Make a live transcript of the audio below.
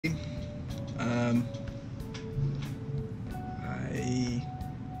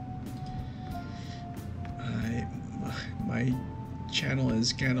My channel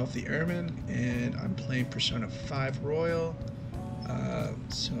is Gandalf the Airman, and I'm playing Persona 5 Royal.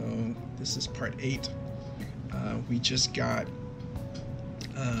 So this is part 8. We just got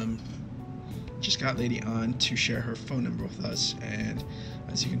Lady on to share her phone number with us, and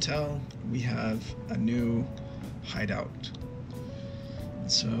as you can tell, we have a new hideout.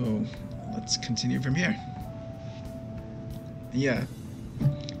 So let's continue from here. Yeah.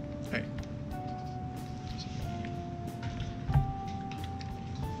 Alright.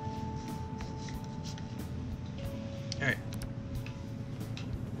 Alright.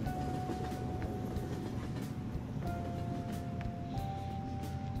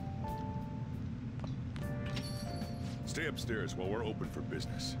 Stay upstairs while we're open for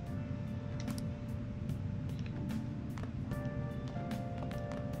business.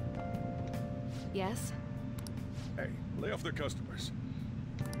 Yes? Hey, lay off the customers.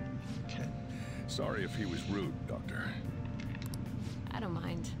 Okay. Sorry if he was rude, Doctor. I don't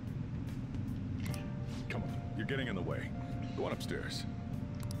mind. Come on, you're getting in the way. Go on upstairs.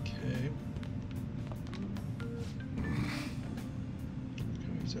 Okay.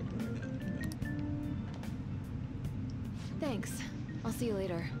 He's open right now. Thanks. I'll see you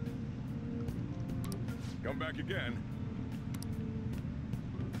later. Come back again.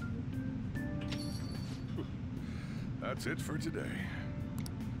 That's it for today.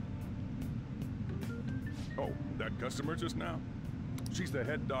 Oh, that customer just now? She's the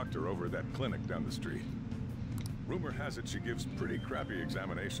head doctor over at that clinic down the street. Rumor has it she gives pretty crappy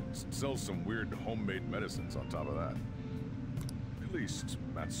examinations, sells some weird homemade medicines on top of that. At least,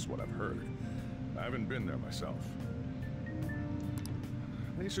 that's what I've heard. I haven't been there myself.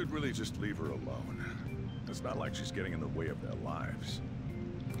 They should really just leave her alone. It's not like she's getting in the way of their lives.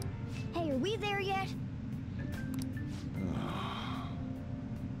 Hey, are we there yet?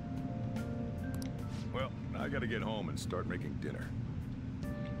 Well, I gotta get home and start making dinner.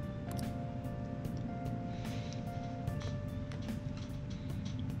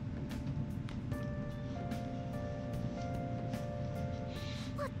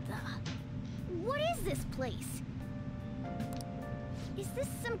 What is this place? Is this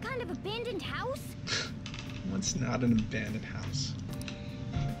some kind of abandoned house? What's not an abandoned house?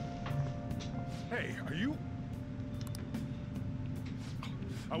 Hey, are you...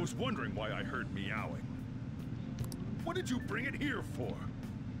 I was wondering why I heard meowing. What did you bring it here for?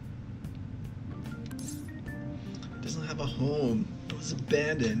 It doesn't have a home. It was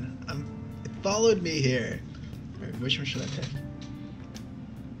abandoned. It followed me here. Alright, which one should I pick?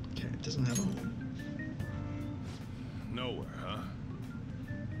 Okay, it doesn't have a home. Nowhere, huh?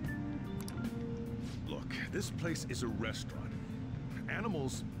 Look, this place is a restaurant.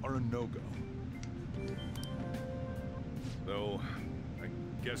 Animals are a no-go. Though, I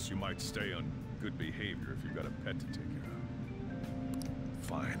guess you might stay on good behavior if you've got a pet to take care of.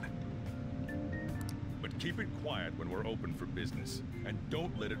 Fine. But keep it quiet when we're open for business. And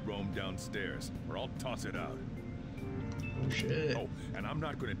don't let it roam downstairs, or I'll toss it out. Oh shit. Oh, and I'm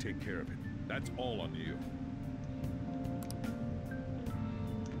not going to take care of it. That's all on you.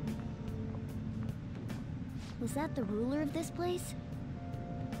 Was that the ruler of this place?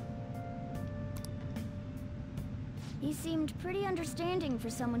 He seemed pretty understanding for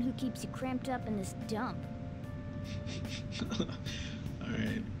someone who keeps you cramped up in this dump.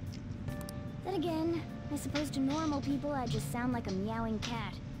 Alright. Then again, I suppose to normal people I just sound like a meowing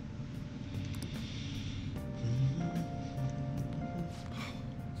cat.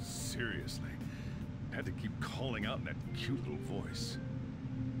 Seriously. Had to keep calling out in that cute little voice.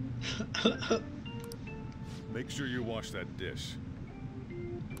 Make sure you wash that dish.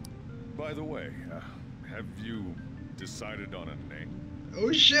 By the way, have you decided on a name?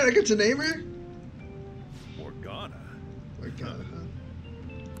 Oh shit, I get to name her? Morgana. Morgana,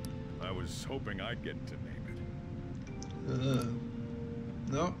 huh? I was hoping I'd get to name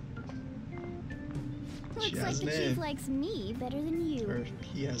it. No. Looks She like has the a name. chief likes me better than you. Or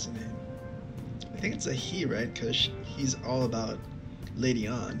he has a name. I think it's a he, right? Because he's all about Lady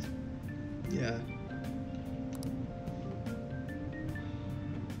On. Yeah.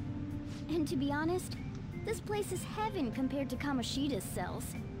 And to be honest, this place is heaven compared to Kamoshida's cells.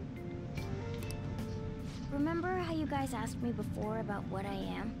 Remember how you guys asked me before about what I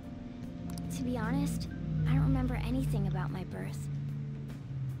am? To be honest, I don't remember anything about my birth.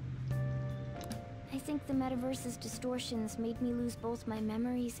 I think the metaverse's distortions made me lose both my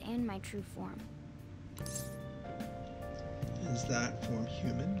memories and my true form. Is that form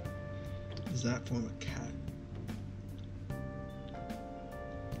human? Is that form a cat?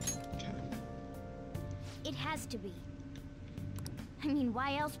 Okay. It has to be. I mean,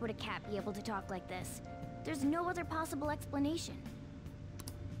 why else would a cat be able to talk like this? There's no other possible explanation.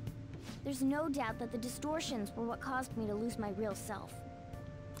 There's no doubt that the distortions were what caused me to lose my real self.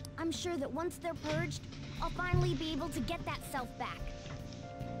 I'm sure that once they're purged, I'll finally be able to get that self back.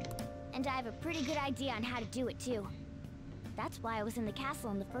 And I have a pretty good idea on how to do it too. That's why I was in the castle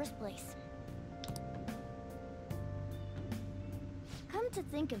in the first place. Come to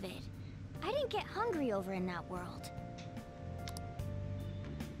think of it, I didn't get hungry over in that world.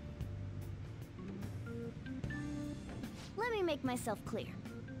 Let me make myself clear.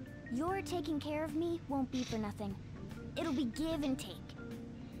 Your taking care of me won't be for nothing. It'll be give and take.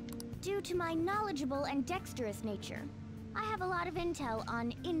 Due to my knowledgeable and dexterous nature, I have a lot of intel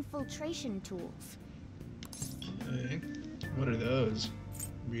on infiltration tools. Okay. What are those?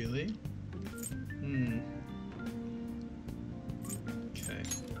 Really? Okay.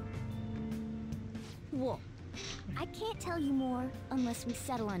 Whoa. I can't tell you more unless we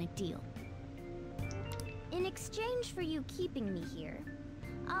settle on a deal. In exchange for you keeping me here,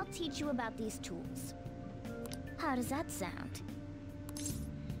 I'll teach you about these tools. How does that sound?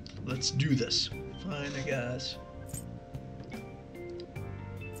 Let's do this. Fine, I guess.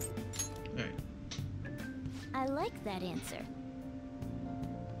 Alright. I like that answer.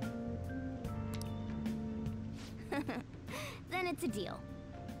 Then it's a deal.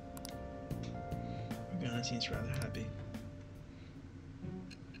 Morgana seems rather happy.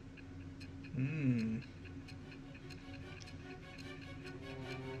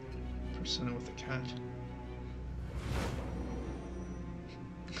 Persona with a cat.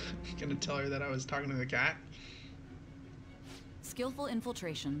 Gonna tell her that I was talking to the cat? Skillful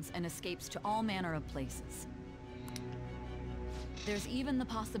infiltrations and escapes to all manner of places. There's even the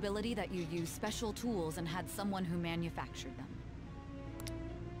possibility that you used special tools and had someone who manufactured them.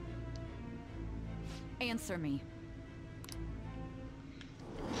 Answer me.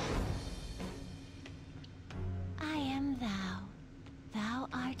 I am thou. Thou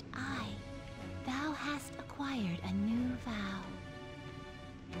art I. Thou hast acquired a new vow.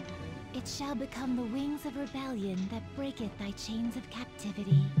 It shall become the wings of rebellion that breaketh thy chains of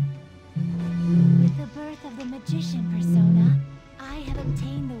captivity. With the birth of the magician persona, I have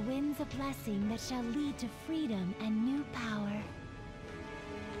obtained the winds of blessing that shall lead to freedom and new power.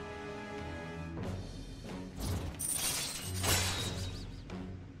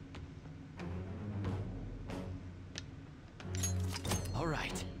 All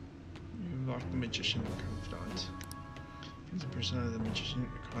right. You unlock the magician confidant. As a persona of the magician,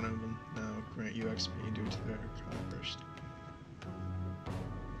 Arcana will now grant you XP due to the Arcana burst.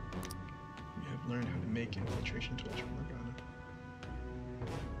 You have learned how to make infiltration tools from Morgana.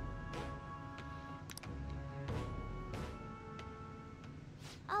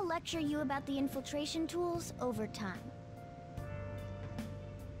 I'll lecture you about the infiltration tools over time.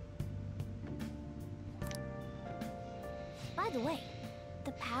 By the way,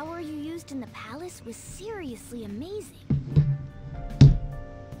 the power you used in the palace was seriously amazing.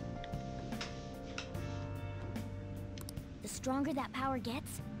 The stronger that power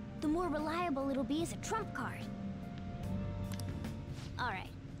gets, the more reliable it'll be as a trump card.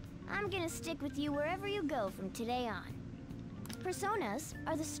 Alright, I'm gonna stick with you wherever you go from today on. Personas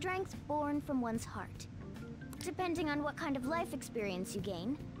are the strength born from one's heart. Depending on what kind of life experience you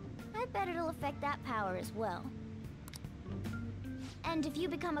gain, I bet it'll affect that power as well. And if you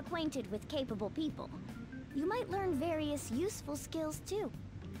become acquainted with capable people, you might learn various useful skills too.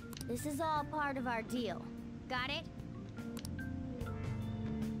 This is all part of our deal. Got it?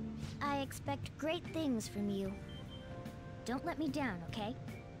 I expect great things from you. Don't let me down, okay?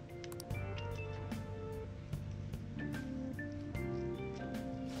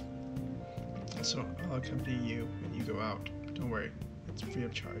 So I'll accompany you when you go out. Don't worry, it's free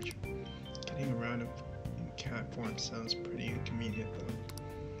of charge. Getting around in cat form sounds pretty inconvenient though.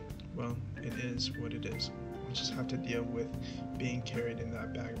 Well, it is what it is. We'll just have to deal with being carried in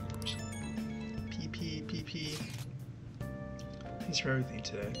that bag of yours. PP. Thanks for everything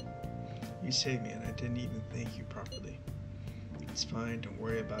today. You saved me and I didn't even thank you properly. It's fine, don't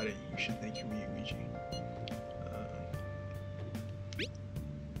worry about it. You should thank your Ryuichi.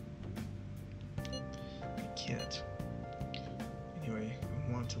 I can't. Anyway,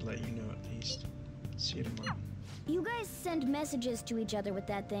 I want to let you know at least. See you tomorrow. You guys send messages to each other with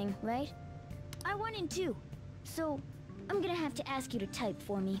that thing, right? I want in too. So, I'm gonna have to ask you to type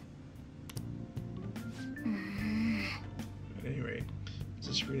for me. At any rate, is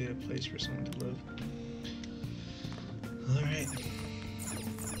this really a place for someone to live? Alright.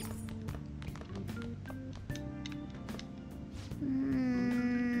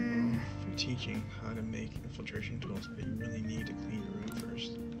 teaching how to make infiltration tools, but you really need to clean your room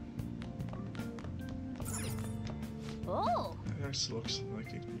first. Oh! That actually looks like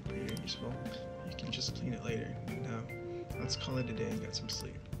it could be pretty useful. You can just clean it later. Now, let's call it a day and get some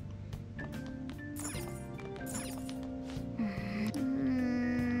sleep.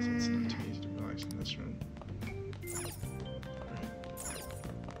 So it's not too easy to relax in this room. Alright,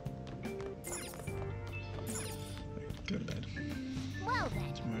 go to bed. Well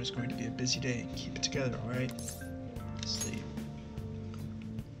then. Tomorrow's going to be a busy day. Keep it together, alright? Sleep.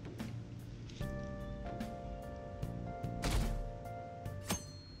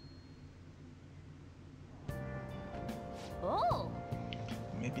 Oh!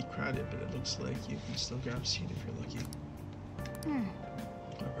 It may be crowded, but it looks like you can still grab a seat if you're lucky.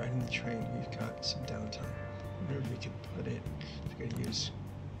 While riding the train, we've got some downtime. I wonder if we could put it to good use.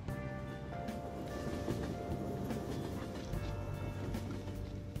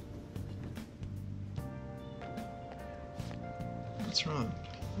 What's wrong?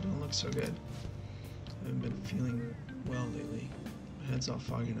 You don't look so good. I haven't been feeling well lately. My head's all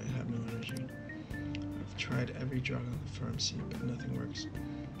foggy and I have no energy. I've tried every drug on the pharmacy, but nothing works.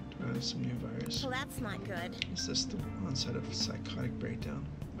 Do I have some new virus? Well, that's not good. Is this the onset of a psychotic breakdown?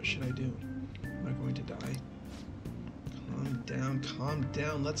 What should I do? Am I going to die? Calm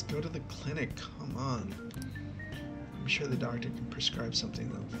down. Let's go to the clinic. Come on. I'm sure the doctor can prescribe something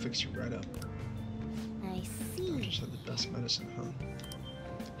that'll fix you right up. I see. Doctors have the best medicine, huh?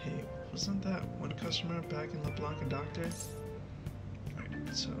 Hey, wasn't that one customer back in LeBlanc a doctor?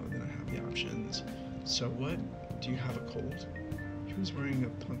 Alright, so then I have the options. So what? Do you have a cold? She was wearing a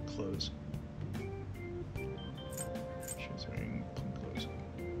punk clothes. She was wearing punk clothes.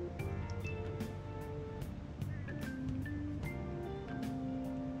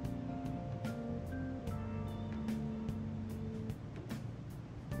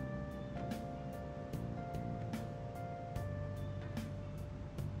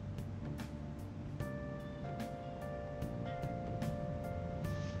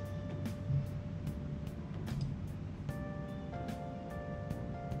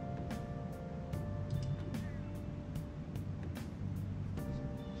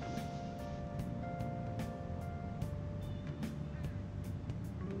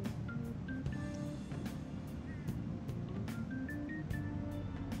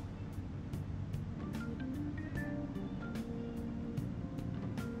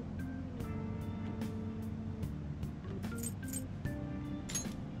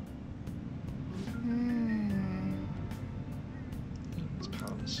 It's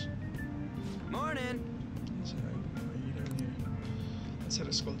Palace. Morning. So, what are you doing here? Let's head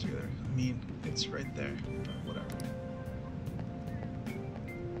to school together. I mean, it's right there, but whatever.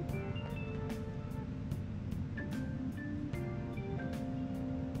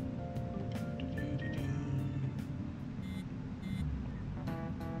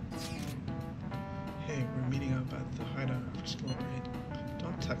 Hey, we're meeting up at the hideout after school, right?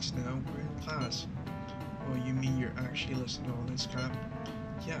 Don't text now, we're in class. Oh, you mean you're actually listening to all this crap?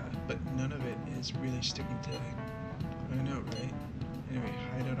 Yeah, but none of it is really sticking today. I know, right? Anyway,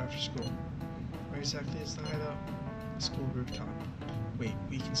 hideout after school. Where exactly is the hideout? The school rooftop. Wait,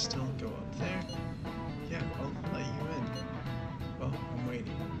 we can still go up there? Yeah, I'll let you in. Well, I'm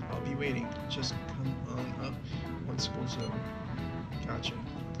waiting. I'll be waiting. Just come on up once school's over. Gotcha.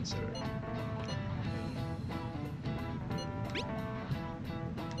 Consider it.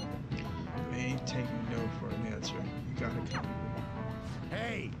 I ain't taking no for an answer. You gotta come.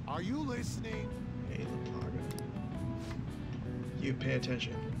 Hey, are you listening? Hey, La Plaga. You pay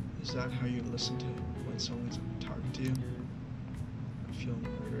attention. Is that how you listen to when someone's talking to you? I feel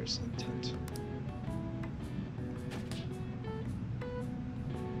murderous intent.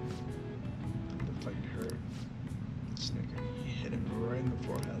 That looked like it hurt. Snicker. He hit him right in the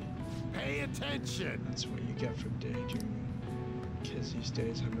forehead. Pay attention! That's what you get for daydreaming. Kids these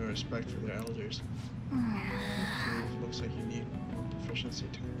days have no respect for their elders. Looks like you need more proficiency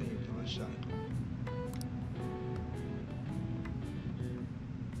to acknowledge that.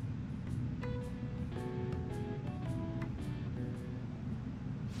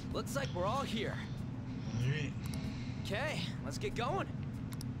 Looks like we're all here. Alright. Okay, let's get going.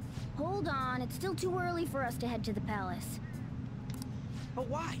 Hold on, it's still too early for us to head to the palace. But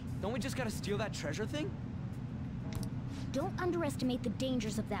why? Don't we just gotta steal that treasure thing? Don't underestimate the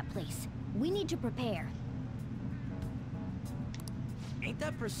dangers of that place. We need to prepare. Ain't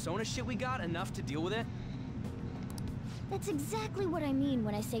that persona shit we got enough to deal with it? That's exactly what I mean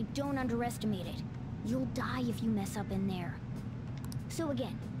when I say don't underestimate it. You'll die if you mess up in there. So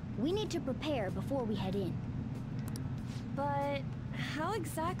again, we need to prepare before we head in. But How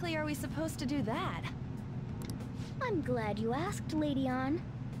exactly are we supposed to do that? I'm glad you asked, Lady Ann.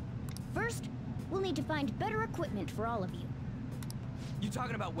 First, we'll need to find better equipment for all of you. You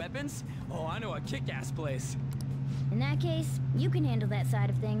talking about weapons? Oh, I know a kick-ass place. In that case, you can handle that side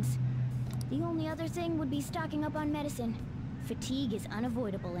of things. The only other thing would be stocking up on medicine. Fatigue is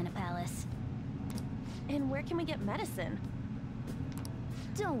unavoidable in a palace. And where can we get medicine?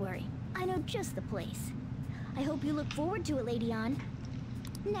 Don't worry, I know just the place. I hope you look forward to it, Lady Ann.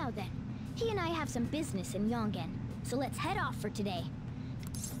 Now then, he and I have some business in Yongen, so let's head off for today.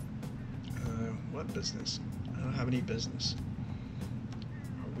 What business? I don't have any business.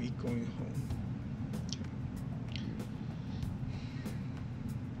 Are we going home?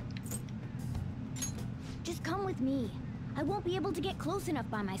 Just come with me. I won't be able to get close enough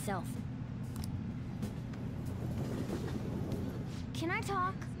by myself. Can I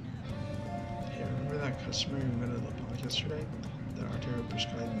talk? Hey, remember that customer we met at the park yesterday? The doctor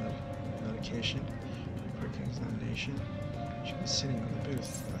prescribed medication for a quick examination. She was sitting on the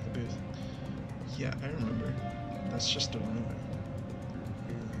booth, at the booth. Yeah, I remember. That's just a rumor.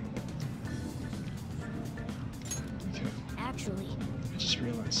 Okay. Actually, I just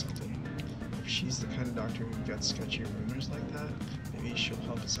realized something. If she's the kind of doctor who gets sketchy rumors like that, maybe she'll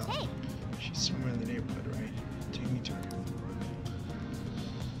help us out. Hey! She's somewhere in the neighborhood, right? Take me to her.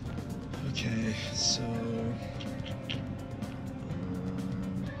 Okay, so...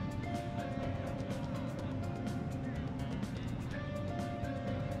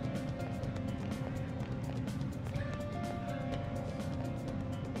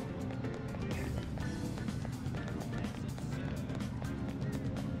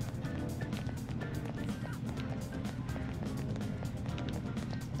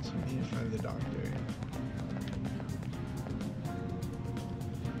 So we need to find the doctor.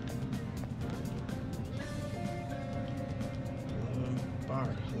 Hello, bar.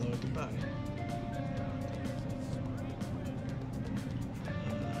 Hello, goodbye.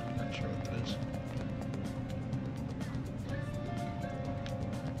 Not sure what that is.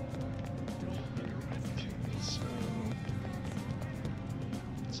 Okay, so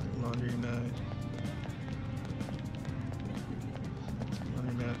it's a laundry mat.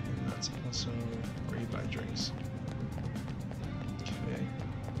 Laundromat, and that's also where you buy drinks. Okay.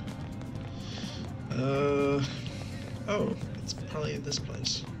 Oh, it's probably this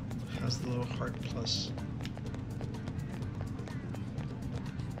place. It has the little heart plus.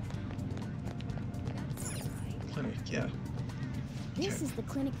 Clinic, yeah. this Okay. is the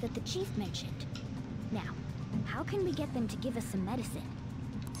clinic that the chief mentioned. Now, how can we get them to give us some medicine?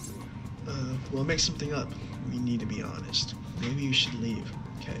 We'll make something up. We need to be honest. Maybe you should leave.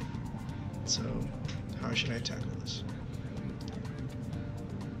 Okay. So, how should I tackle this?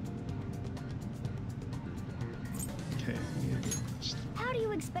 Okay, we need to be honest. How do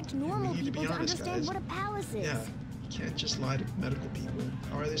you expect normal we need to be people to honest, understand guys. what a palace is? Yeah, you can't just lie to medical people.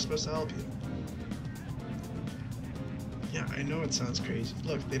 How are they supposed to help you? Yeah, I know it sounds crazy.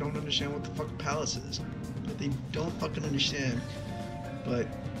 Look, they don't understand what the fuck a palace is. But they don't fucking understand. But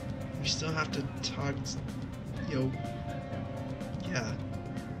we still have to talk, you know, yeah.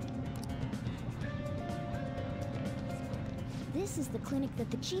 This is the clinic that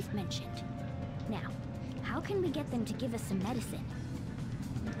the chief mentioned. Now, how can we get them to give us some medicine?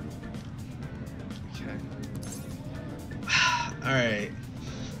 Okay. Alright.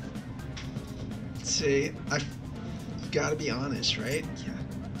 See, I've gotta be honest, right? Yeah.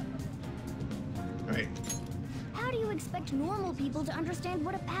 Alright. How do you expect normal people to understand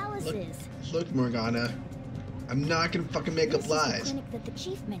what a palace Look, is? look, Morgana. I'm not gonna fucking make up This is lies. the clinic that the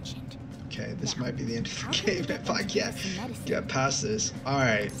chief mentioned. Okay, this Now, might be the end of how the can we game get if them I to give can't us some medicine? get past this.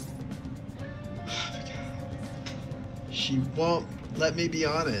 Alright. She won't let me be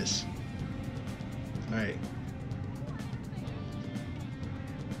honest. Alright.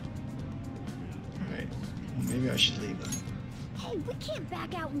 Alright. Maybe I should leave them. Hey, we can't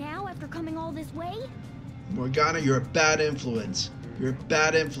back out now after coming all this way. Morgana, you're a bad influence. You're a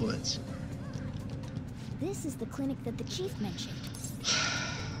bad influence. This is the clinic that the chief mentioned.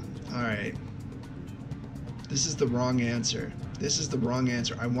 Alright. This is the wrong answer. This is the wrong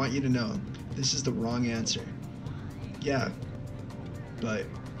answer. I want you to know. This is the wrong answer. Yeah. But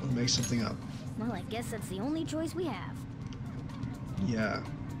we'll make something up. Well, I guess that's the only choice we have. Yeah.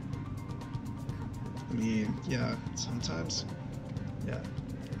 I mean, yeah, sometimes. Yeah.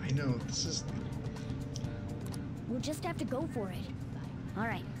 I know, this is... We'll just have to go for it. All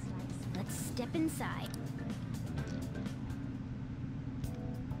right, let's step inside.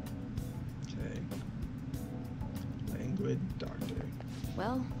 Okay. Languid doctor.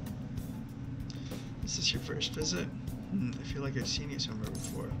 Well, Is this your first visit? I feel like I've seen you somewhere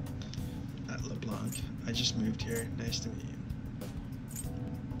before. At LeBlanc. I just moved here. Nice to meet you.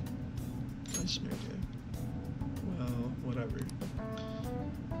 I just moved here. Well, whatever.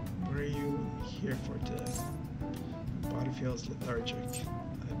 What are you here for today? My body feels lethargic.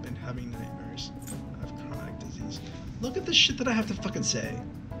 I've been having nightmares. I have chronic disease. Look at the shit that I have to fucking say.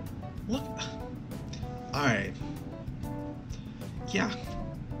 Look. Alright. Yeah.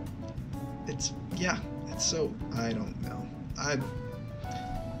 It's so, I don't know.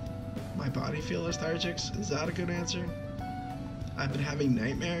 My body feels lethargic. Is that a good answer? I've been having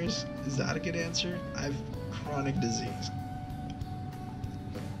nightmares. Is that a good answer? I have chronic disease.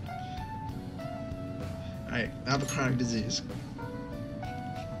 Alright, I have a chronic disease.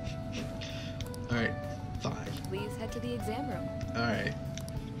 Alright, 5. Please head to the exam room. Alright.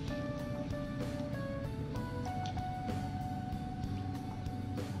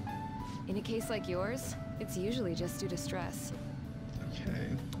 In a case like yours, it's usually just due to stress. Okay.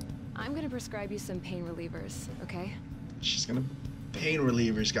 I'm gonna prescribe you some pain relievers, okay? She's gonna... Pain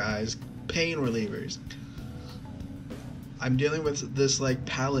relievers, guys. Pain relievers. I'm dealing with this, like,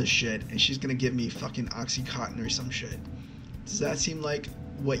 palace shit, and she's gonna give me fucking Oxycontin or some shit. Does that seem like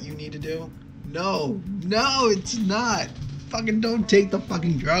what you need to do? No! No, it's not! Fucking don't take the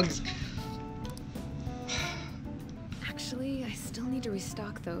fucking drugs! Actually, I still need to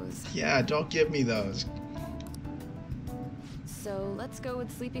restock those. Yeah, don't give me those. So let's go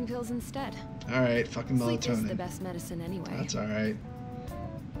with sleeping pills instead. Alright, fucking Sleep is the melatonin. best medicine anyway. That's alright.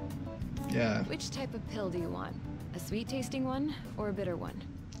 Yeah. Which type of pill do you want? A sweet tasting one or a bitter one?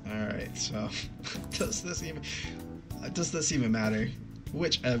 Alright, so does this even matter?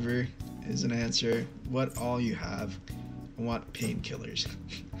 Whichever is an answer. What all you have. I want painkillers.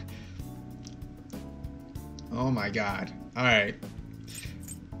 Oh my god. Alright.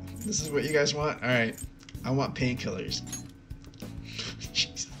 This is what you guys want? Alright. I want painkillers.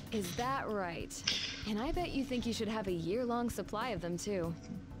 Is that right? And I bet you think you should have a year-long supply of them too.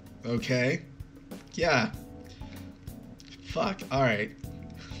 Okay. Yeah. Fuck. Alright.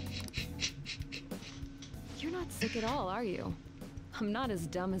 You're not sick at all, are you? I'm not as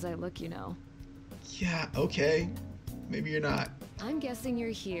dumb as I look, you know. Yeah, okay. Maybe you're not. I'm guessing you're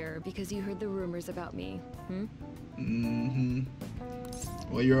here because you heard the rumors about me, hmm? Mm-hmm.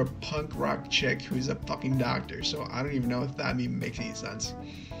 Well, you're a punk rock chick who's a fucking doctor, so I don't even know if that even makes any sense.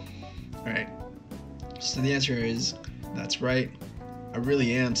 Alright. So the answer is, that's right. I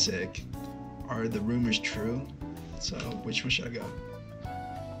really am sick. Are the rumors true? So, which one should I go?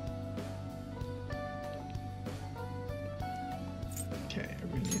 Okay, I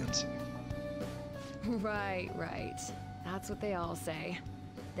really am sick. Right. That's what they all say.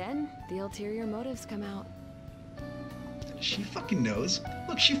 Then, the ulterior motives come out. She fucking knows.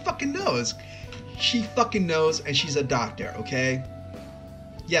 Look, she fucking knows. She fucking knows, and she's a doctor, okay?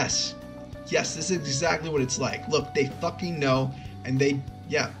 Yes. Yes, this is exactly what it's like. Look, they fucking know, and they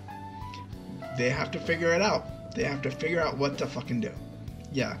have to figure it out. They have to figure out what to fucking do.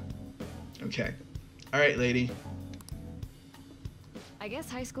 Yeah. Okay. Alright, lady. I guess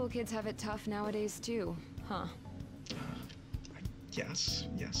high school kids have it tough nowadays too, huh?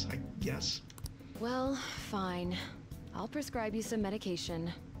 Yes. Well, fine. I'll prescribe you some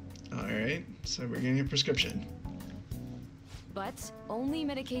medication. Alright, so we're getting a prescription. But only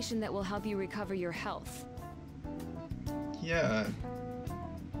medication that will help you recover your health. Yeah,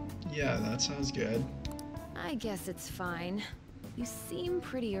 that sounds good. I guess it's fine. You seem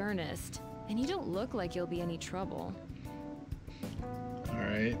pretty earnest, and you don't look like you'll be any trouble.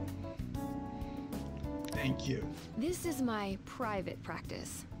 Alright. Thank you. This is my private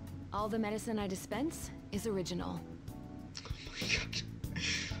practice. All the medicine I dispense is original. Oh my god.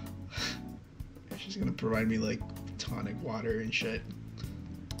 She's gonna provide me, like, tonic water and shit.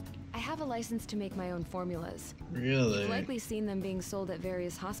 I have a license to make my own formulas. Really? You've likely seen them being sold at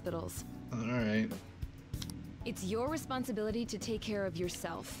various hospitals. Alright. It's your responsibility to take care of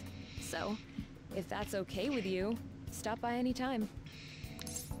yourself. So, if that's okay with you, stop by any time.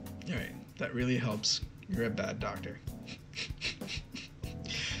 Alright, that really helps. You're a bad doctor.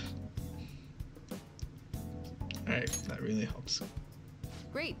 Alright, that really helps.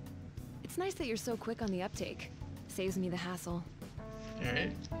 Great. It's nice that you're so quick on the uptake. Saves me the hassle.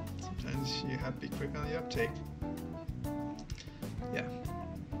 Alright, sometimes you have to be quick on the uptake. Yeah.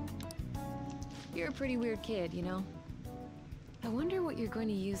 You're a pretty weird kid, you know? I wonder what you're going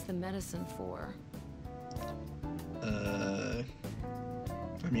to use the medicine for.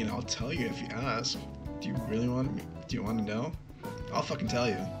 I mean, I'll tell you if you ask. Do you really want me? Do you want to know? I'll fucking tell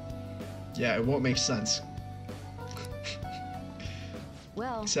you. Yeah, it won't make sense.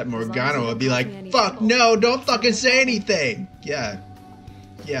 Well, Except as long as you Morgana don't would be cause like, me any fuck trouble." no, don't fucking say anything. Yeah.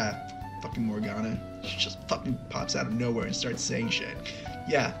 Yeah. Fucking Morgana. She just fucking pops out of nowhere and starts saying shit.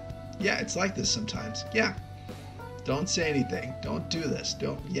 Yeah. Yeah, it's like this sometimes. Yeah. Don't say anything. Don't do this.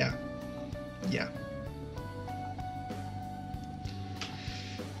 Don't. Yeah. Yeah.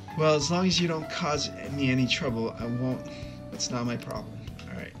 Well, as long as you don't cause me any trouble, I won't. It's not my problem.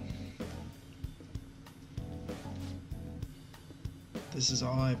 Alright. This is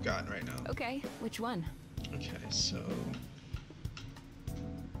all I've got right now. Okay, which one? Okay, so.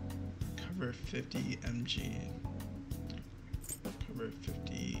 Cover 50 mg. Cover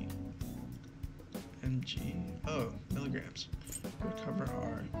 50 mg. Oh, milligrams. Recover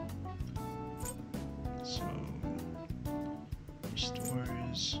R. So.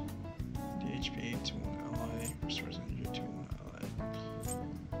 Restores DHP to one ally. Restores energy to one ally.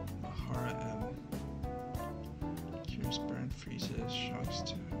 RMM. Cures burn, freezes, shocks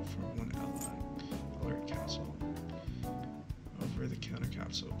to for one ally. Alert capsule. Over the counter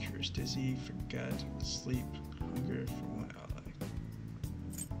capsule. Cures dizzy, forget, sleep, hunger for one ally.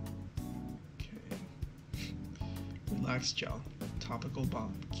 Okay. Relax gel. Topical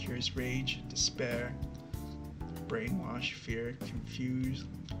bomb. Cures rage, despair, brainwash, fear, confuse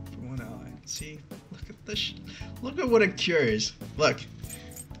for one ally. See? Look at this. Look at what it cures. Look.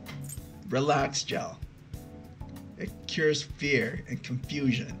 Relax gel. It cures fear and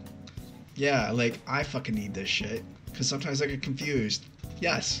confusion. Yeah, like, I fucking need this shit. Because sometimes I get confused.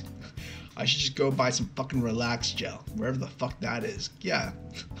 Yes. I should just go buy some fucking relax gel. Wherever the fuck that is. Yeah.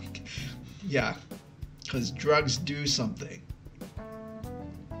 Yeah. Because drugs do something.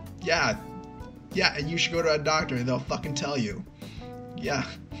 Yeah. Yeah, and you should go to a doctor and they'll fucking tell you. Yeah.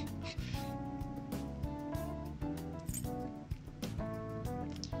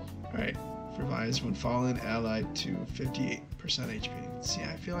 Alright. Revise when fallen, allied to 58% HP. See,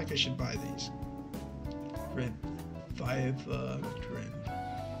 I feel like I should buy these. Revive Grin.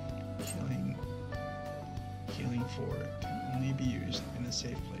 Healing 4 can only be used in a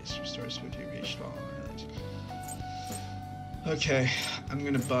safe place. Restores with your gauge fall. Okay, I'm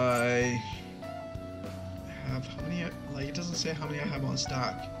gonna buy. Have how many? Like, it doesn't say how many I have on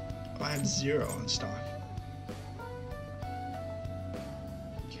stock. Oh, I have 0 on stock.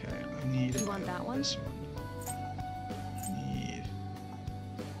 Okay, I need. You want that one? This one. Need.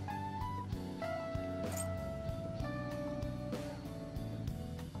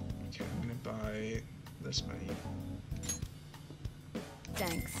 Okay, I'm gonna buy this many.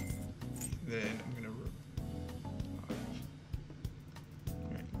 Thanks. Then I'm gonna.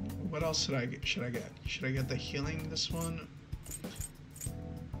 Alright, what else should I get? Should I get the healing? This one.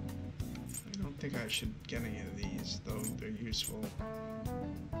 I don't think I should get any of these, though they're useful.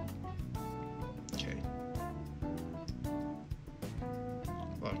 Okay.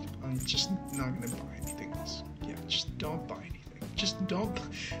 Look, I'm just not gonna buy anything else. Yeah, just don't buy anything. Just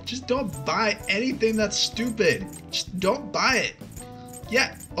don't buy anything that's stupid. Just don't buy it.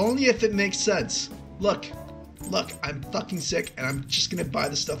 Yeah, only if it makes sense. Look, I'm fucking sick and I'm just gonna buy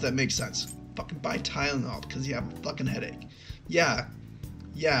the stuff that makes sense. Fucking buy Tylenol because you have a fucking headache. Yeah,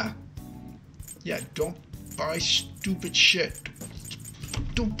 don't buy stupid shit.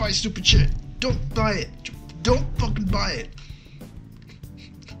 Don't buy stupid shit. Don't buy it. Don't fucking buy it.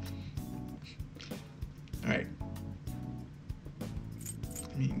 Alright.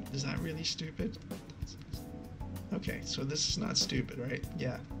 I mean, is that really stupid? Okay, so this is not stupid, right?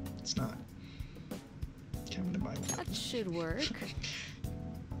 Yeah, it's not. Okay, I'm gonna buy one. That should work.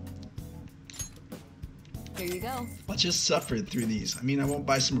 Here you go. I'll just suffer through these. I mean, I won't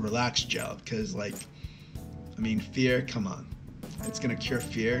buy some relax gel, because, like, I mean, fear, come on. It's gonna cure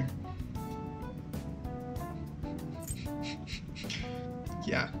fear.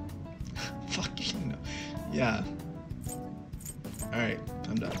 Yeah. Fucking no. Yeah. Alright,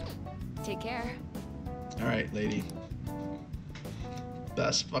 I'm done. Take care. Alright, lady.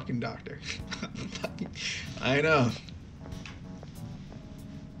 Best fucking doctor. I know.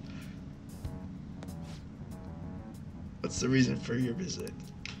 What's the reason for your visit?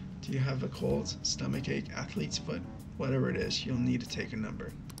 Do you have a cold, stomach ache, athlete's foot? Whatever it is, you'll need to take a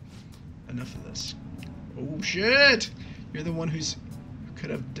number. Enough of this. Oh shit! You're the one who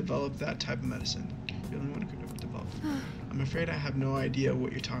could have developed that type of medicine. You're the only one who could have developed it. I'm afraid I have no idea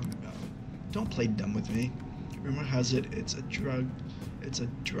what you're talking about. Don't play dumb with me. Rumor has it it's a drug. It's a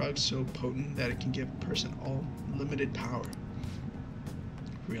drug so potent that it can give a person unlimited power.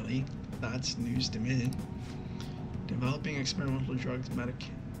 Really? That's news to me. Developing experimental drugs,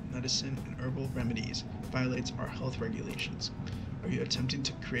 medicine, and herbal remedies violates our health regulations. Are you attempting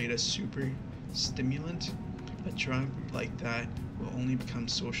to create a super stimulant? A drug like that will only become a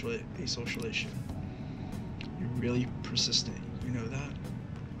social issue. You're really persistent, you know that?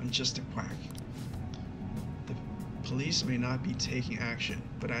 I'm just a quack. The police may not be taking action,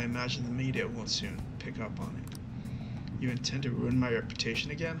 but I imagine the media will soon pick up on it. You intend to ruin my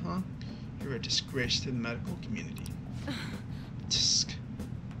reputation again, huh? You're a disgrace to the medical community. Tsk.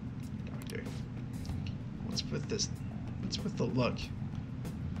 Doctor. What's with this? What's with the look?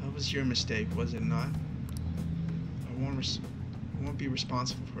 That was your mistake, was it not? I won't be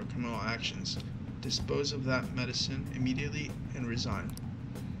responsible for criminal actions. Dispose of that medicine immediately and resign.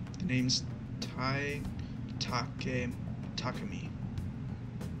 The name's Takami.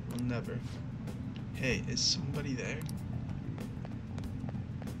 Will never. Hey, is somebody there?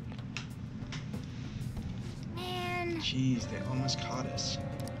 Man. Jeez, they almost caught us.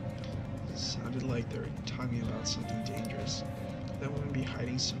 It sounded like they were talking about something dangerous. That woman be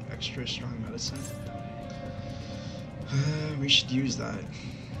hiding some extra strong medicine? We should use that.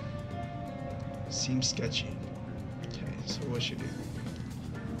 Seems sketchy. Okay, so what should we do?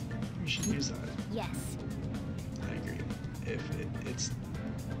 We should use that. Yes. I agree.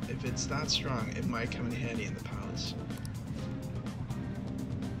 If it's that strong, it might come in handy in the palace.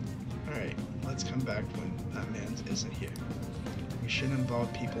 Alright, let's come back when that man isn't here. We shouldn't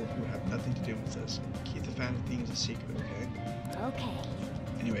involve people who have nothing to do with this. Keep the family things a secret, okay? Okay.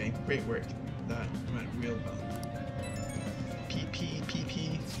 Anyway, great work. That went real well.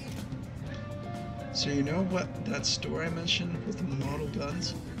 PP. So you know what that store I mentioned with the model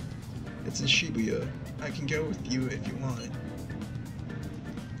guns? It's in Shibuya. I can go with you if you want.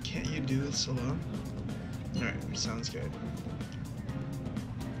 Can't you do this alone? Alright, sounds good.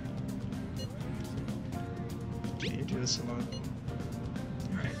 Can't you do this alone?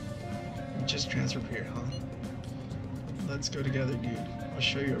 Alright. Just transfer here, huh? Let's go together, dude. I'll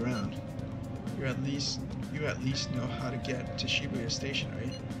show you around. You at least know how to get to Shibuya Station,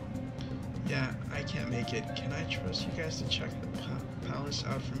 right? Yeah, I can't make it. Can I trust you guys to check the palace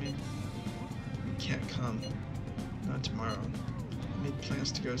out for me? You can't come. Not tomorrow. I made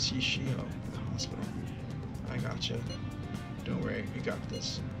plans to go see Shiho at the hospital. I gotcha. Don't worry, we got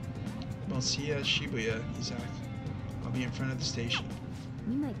this. Well, see you at Shibuya, Isaac. I'll be in front of the station.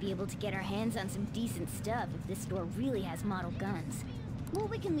 We might be able to get our hands on some decent stuff if this store really has model guns. Well,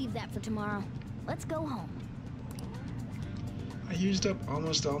 we can leave that for tomorrow. Let's go home. I used up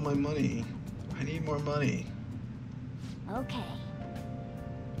almost all my money. I need more money. Okay.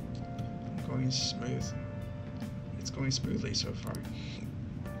 I'm going smooth. It's going smoothly so far.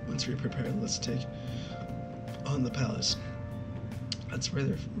 Once we're prepared, let's take on the palace. That's where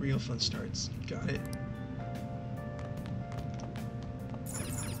the real fun starts. Got it?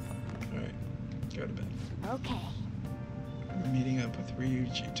 Alright, go to bed. Okay. We're meeting up with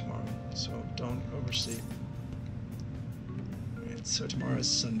Ryuji tomorrow, so don't oversleep. Alright, so tomorrow is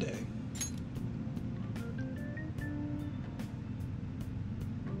Sunday.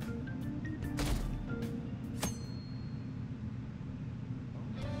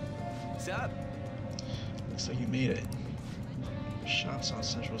 What's up? Looks like you made it. Shop's on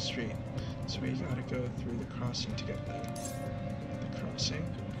Central Street, so we gotta go through the crossing to get there. The crossing?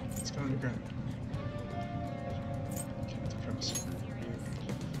 Let's go underground. Okay, the crossing.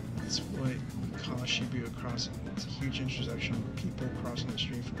 It's what we call Shibuya Crossing. It's a huge intersection with people crossing the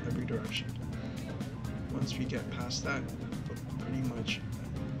street from every direction. Once we get past that, we'll pretty much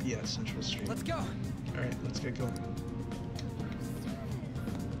be at Central Street. Let's go. Alright, let's get going.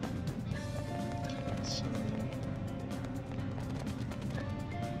 So,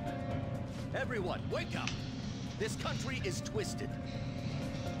 Everyone, wake up! This country is twisted.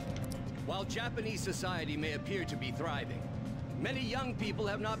 While Japanese society may appear to be thriving, many young people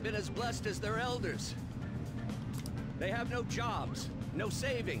have not been as blessed as their elders. They have no jobs, no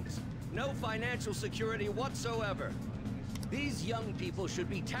savings, no financial security whatsoever. These young people should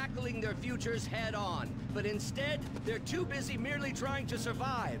be tackling their futures head on, but instead, they're too busy merely trying to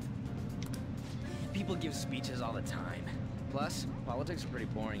survive. People give speeches all the time. Plus, politics are pretty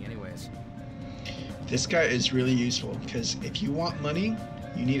boring anyways. this guy is really useful, because if you want money,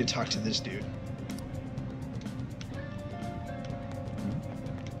 you need to talk to this dude.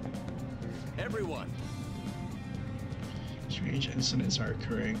 Everyone, Strange incidents are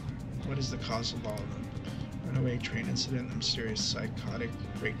occurring. What is the cause of all of them? Runaway train incident, a mysterious psychotic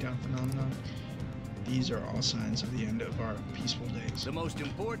breakdown phenomenon. These are all signs of the end of our peaceful days. the most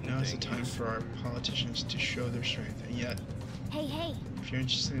important Now is thing the time is... for our politicians to show their strength, and yet, Hey, if you're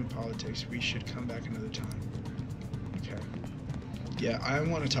interested in politics, we should come back another time. Okay. Yeah, I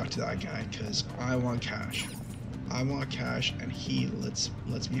want to talk to that guy, because I want cash. I want cash, and he lets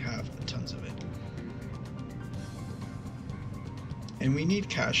me have tons of it. And we need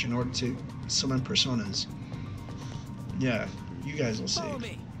cash in order to summon personas. Yeah, you guys will see. Follow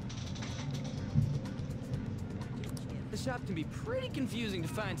me. The shop can be pretty confusing to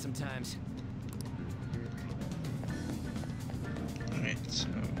find sometimes. Alright, so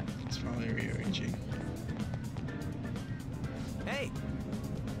let's follow rearranging. Hey,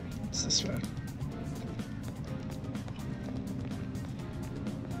 It's this way.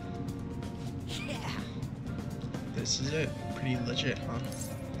 yeah. This is it. Pretty legit, huh?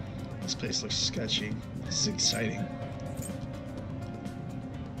 This place looks sketchy. This is exciting.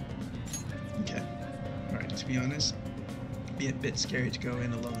 Okay. Alright, to be honest, it'd be a bit scary to go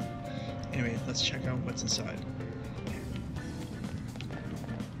in alone. Anyway, let's check out what's inside.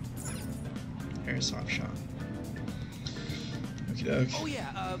 Airsoft shop. Okie doke. Oh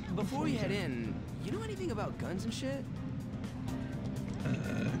yeah, before we head in, you know anything about guns and shit?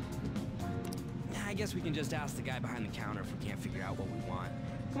 Nah, I guess we can just ask the guy behind the counter if we can't figure out what we want.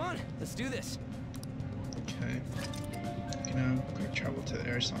 Come on, let's do this. Okay. You know, quick travel to the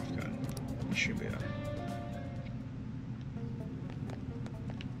airsoft gun. You should be up.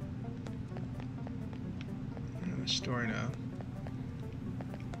 In the store now.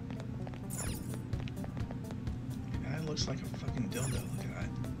 That looks like a fucking dildo. Look at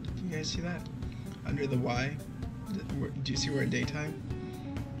that. Do you guys see that? Under the Y. Do you see where daytime?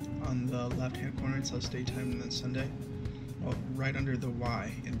 On the left hand corner it says daytime and then Sunday. Well, right under the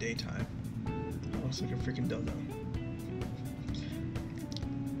Y in daytime. It looks like a freaking dildo.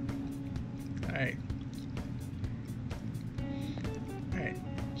 Alright. Alright.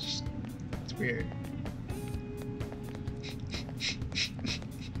 It's weird.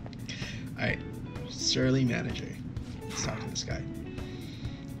 Alright. Surly manager. Let's talk to this guy.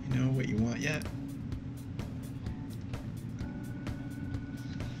 You know what you want yet?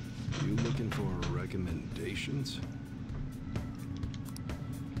 You looking for recommendations?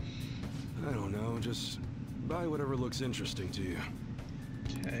 I don't know, just buy whatever looks interesting to you.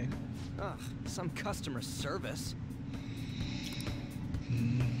 Okay. Ugh, some customer service.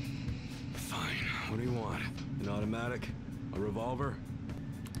 Fine, what do you want? An automatic? A revolver?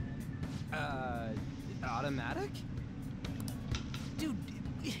 Automatic? Dude,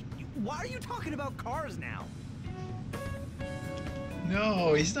 why are you talking about cars now?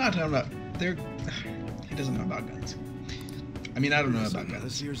 No, he's not talking about. He doesn't know about guns. I mean, I don't know about guns.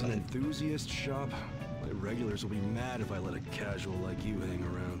 This here's an but- enthusiast shop. My regulars will be mad if I let a casual like you hang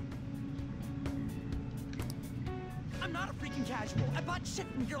around. I'm not a freaking casual. I bought shit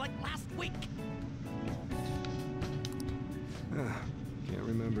from here like last week. Can't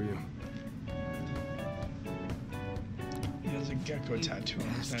remember you. He has a gecko tattoo on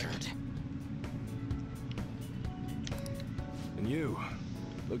his neck. And you,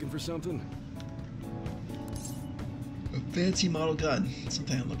 looking for something? A fancy model gun.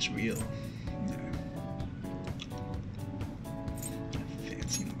 Something that looks real. Yeah. A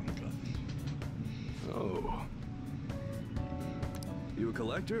fancy model gun. Oh. You a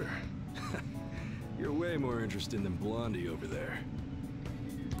collector? You're way more interesting than Blondie over there.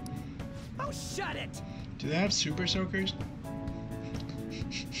 Oh, shut it! Do they have super soakers?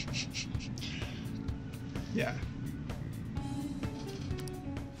 Yeah.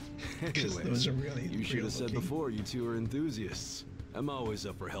 Because Anyways, those are really you should real have said looking. before you two are enthusiasts. I'm always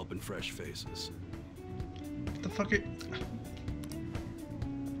up for helping fresh faces. What the fuck are...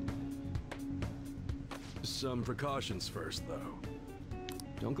 Some precautions first, though.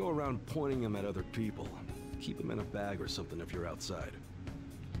 Don't go around pointing them at other people. Keep them in a bag or something if you're outside.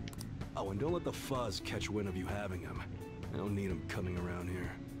 Oh, and don't let the fuzz catch wind of you having them. I don't need them coming around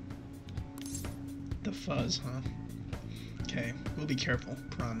here. The fuzz, huh? Okay, we'll be careful,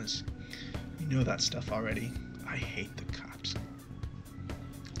 promise. You know that stuff already. I hate the cops.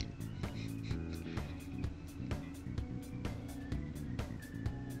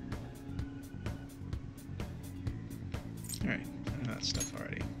 Alright, I know that stuff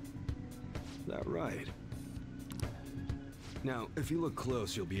already. Is that right? Now, if you look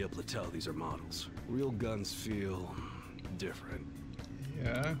close, you'll be able to tell these are models. Real guns feel different.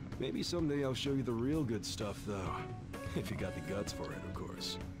 Yeah? Maybe someday I'll show you the real good stuff, though. If you got the guts for it, of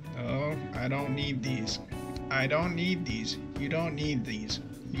course. No, I don't need these. I don't need these. You don't need these.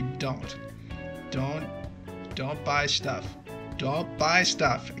 You don't. Don't buy stuff. Don't buy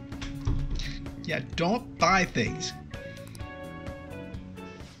stuff. Yeah, don't buy things.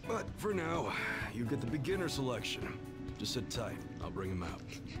 But for now, you get the beginner selection. Just sit tight. I'll bring him out.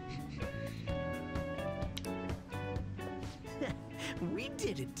 We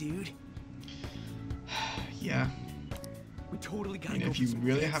did it, dude. Yeah. We totally gotta And go if for you some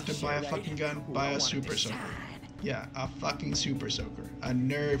really fancy have to buy a shit, fucking right? gun, Ooh, buy I a wanted super to soaker. shine. Yeah, a fucking super soaker. A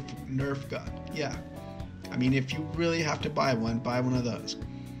Nerf gun. Yeah. I mean, if you really have to buy one of those.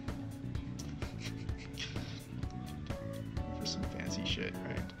 For some fancy shit,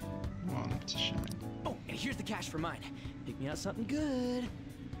 right? Want to shine. Oh, and here's the cash for mine. Pick me out something good.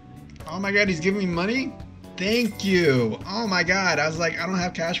 Oh my god, he's giving me money? Thank you. Oh my god, I was like, I don't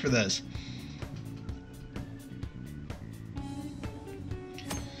have cash for this.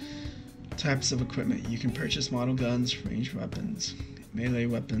 Types of equipment. You can purchase model guns, ranged weapons, melee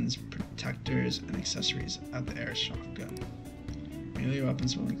weapons, protectors, and accessories at the airsoft gun. Melee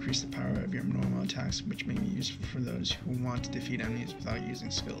weapons will increase the power of your normal attacks, which may be useful for those who want to defeat enemies without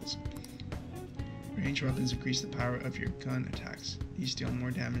using skills. Ranged weapons increase the power of your gun attacks. These deal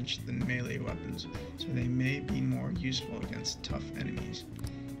more damage than melee weapons, so they may be more useful against tough enemies.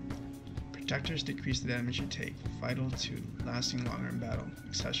 Protectors decrease the damage you take, vital to lasting longer in battle.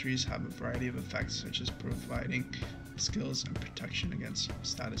 Accessories have a variety of effects, such as providing skills and protection against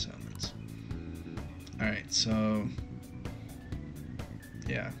status elements. Alright, so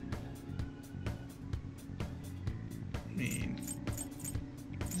yeah. I mean,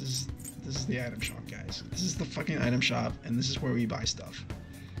 this is the item shop, guys. This is the fucking item shop, and this is where we buy stuff.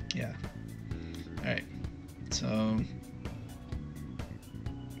 Yeah. Alright, so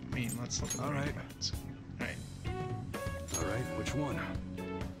I mean, let's look at the weapons. Alright. Alright, which one?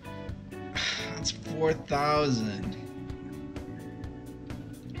 That's 4,000.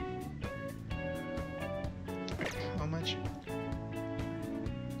 Alright, how much?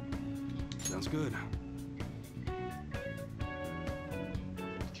 Sounds good.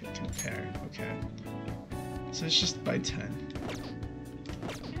 Compare, okay. So it's just by 10.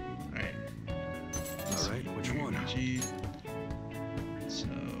 Alright. Alright, which one? G. So,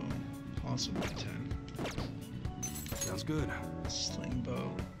 also by 10. Sounds good. Sling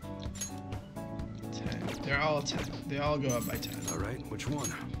bow. 10. They're all 10. They all go up by 10. Alright, which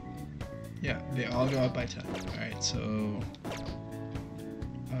one? Yeah, they all go up by 10. Alright, so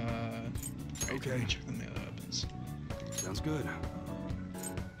okay. Let me check the melee weapons. Sounds good.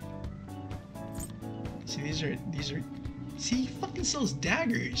 See, these are see, he fucking sells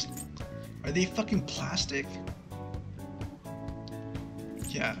daggers. Are they fucking plastic?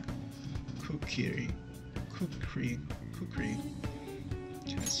 Yeah. Kukri.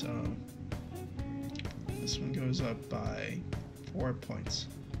 Okay, so this one goes up by 4 points.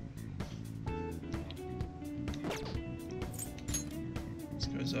 This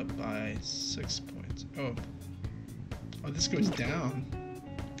goes up by 6 points. Oh, this goes down.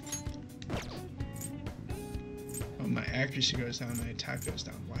 Oh, my accuracy goes down, my attack goes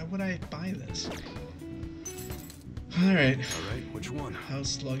down. Why would I buy this? Alright. Alright, which one? House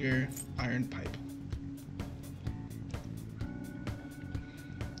Slugger, Iron Pipe.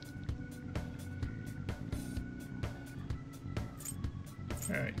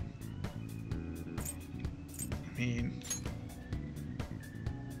 Alright. I mean,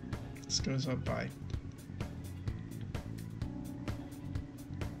 this goes up by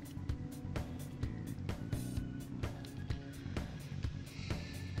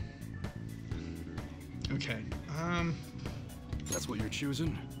okay. That's what you're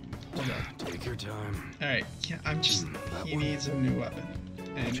choosing? Hold on. Take your time. Alright, yeah, I'm just he needs a new weapon.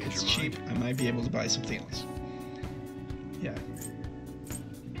 And Change it's your cheap, mind? I might be able to buy something else. Yeah.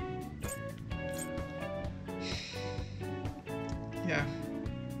 Yeah.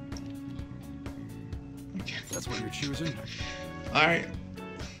 Okay. That's what you're choosing? Alright.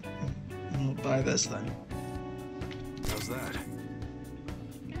 We'll buy this then. How's that?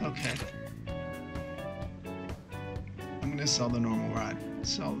 Okay. I'm gonna sell the normal rod.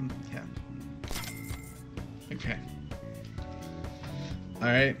 Yeah. Okay.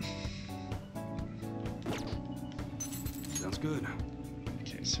 Alright. Sounds good.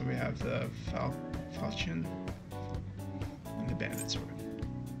 Okay, so we have the falchion and the bandit sword.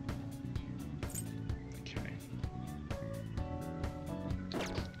 Okay.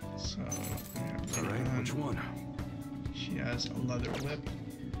 So we have Alright, which one? She has a leather whip.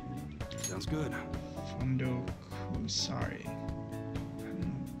 Sounds good. Fundo Kusari. I don't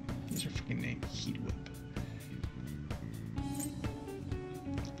know. These are fucking named Heat Whip.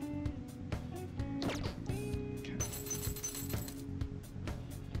 Okay.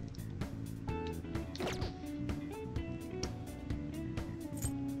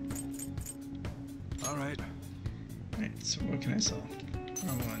 Alright. Alright, so what can I sell?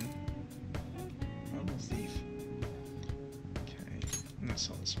 R1. Rebel Thief. Okay, I'm gonna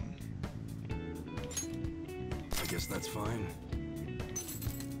sell this one. I guess that's fine.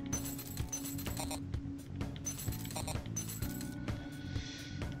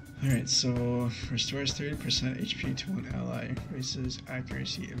 Alright, so restores 30% HP to one ally, raises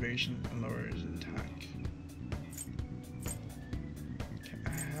accuracy, evasion, and lowers attack. Okay, I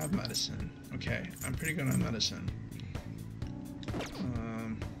have medicine. Okay, I'm pretty good on medicine.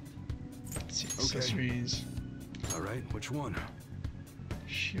 Let's see, accessories. Alright, which one?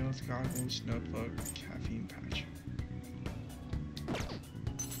 Shield, goggles, notebook, caffeine patch.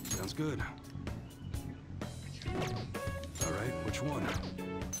 Sounds good. Alright, which one?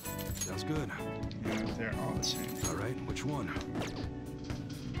 Sounds good. Yeah, they're all the same. Alright, which one?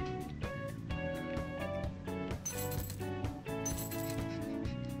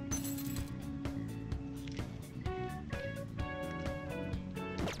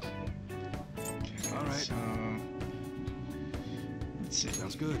 Okay, alright. So let's see.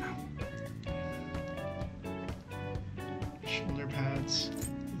 Sounds good. Shoulder pads,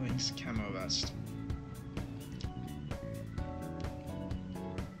 Link's camo vest.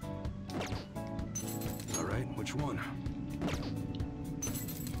 Alright, which one?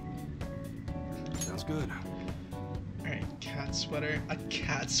 Sounds good. Alright, cat sweater. A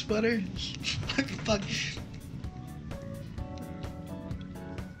cat sweater? Fuck.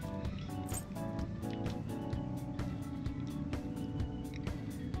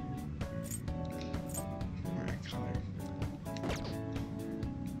 Alright, color.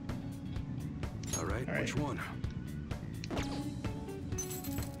 Alright, which one?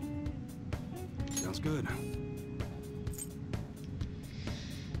 Sounds good.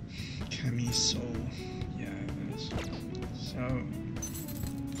 Chemi soul. Yeah, it is. So,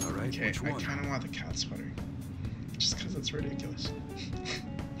 Alright, okay, which I one? kind of want the cat sweater. Just because it's ridiculous.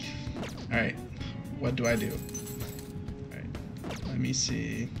 Alright, what do I do? Alright, let me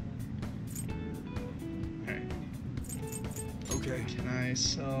see. Alright. Okay. Can I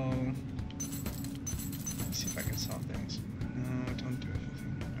sell... Let's see if I can sell things. No, don't do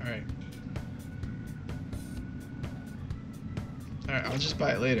anything. Alright. Alright, I'll just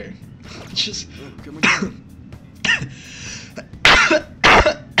buy it later. Just... Come again.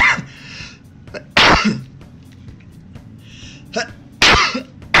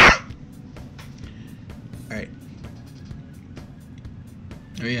 Alright.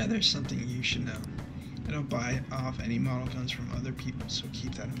 Oh yeah, there's something you should know. I don't buy off any model guns from other people, so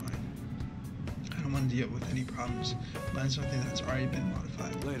keep that in mind. I don't want to deal with any problems buying something that's already been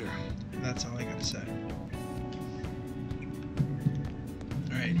modified. Later. And that's all I gotta say.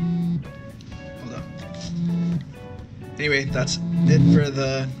 Alright. Hold up. Anyway, that's it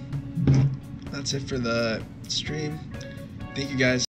for the stream. Thank you guys.